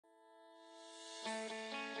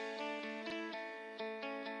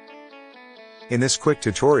In this quick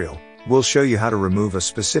tutorial, we'll show you how to remove a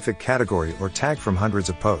specific category or tag from hundreds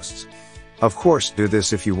of posts. Of course, do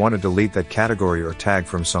this if you want to delete that category or tag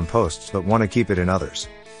from some posts but want to keep it in others.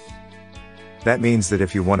 That means that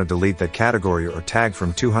if you want to delete that category or tag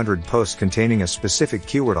from 200 posts containing a specific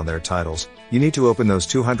keyword on their titles, you need to open those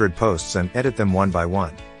 200 posts and edit them one by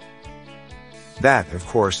one. That, of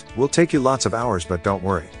course, will take you lots of hours, but don't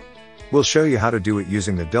worry. We'll show you how to do it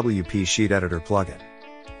using the WP Sheet Editor plugin.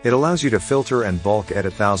 It allows you to filter and bulk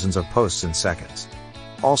edit thousands of posts in seconds.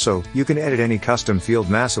 Also, you can edit any custom field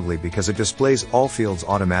massively because it displays all fields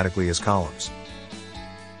automatically as columns.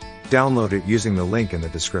 Download it using the link in the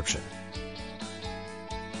description.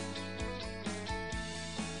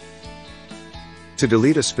 To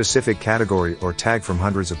delete a specific category or tag from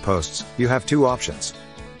hundreds of posts, you have two options.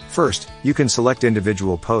 First, you can select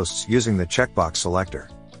individual posts using the checkbox selector.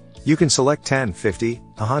 You can select 10, 50,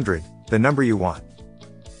 100, the number you want.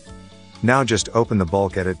 Now just open the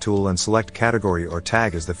bulk edit tool and select category or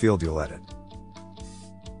tag as the field you'll edit.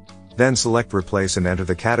 Then select replace and enter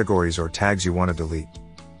the categories or tags you want to delete.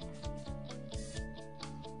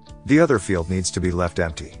 The other field needs to be left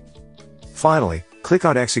empty. Finally, click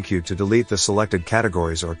on execute to delete the selected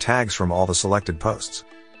categories or tags from all the selected posts.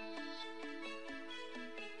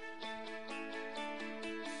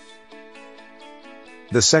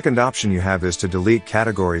 The second option you have is to delete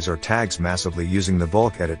categories or tags massively using the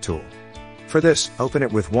bulk edit tool. For this, open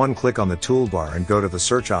it with one click on the toolbar and go to the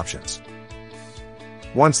search options.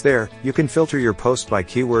 Once there, you can filter your post by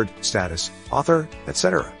keyword, status, author,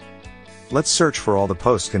 etc. Let's search for all the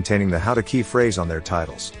posts containing the how to key phrase on their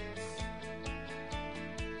titles.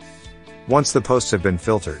 Once the posts have been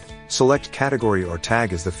filtered, select category or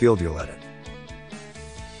tag as the field you'll edit.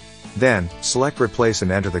 Then, select replace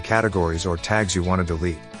and enter the categories or tags you want to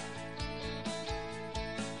delete.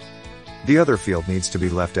 The other field needs to be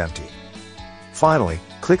left empty. Finally,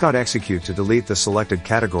 click on execute to delete the selected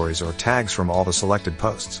categories or tags from all the selected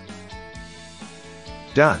posts.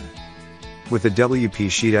 Done. With the WP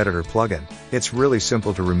Sheet Editor plugin, it's really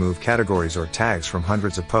simple to remove categories or tags from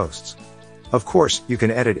hundreds of posts. Of course, you can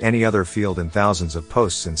edit any other field in thousands of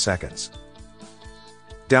posts in seconds.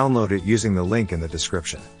 Download it using the link in the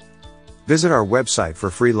description. Visit our website for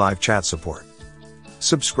free live chat support.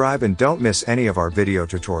 Subscribe and don't miss any of our video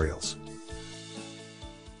tutorials.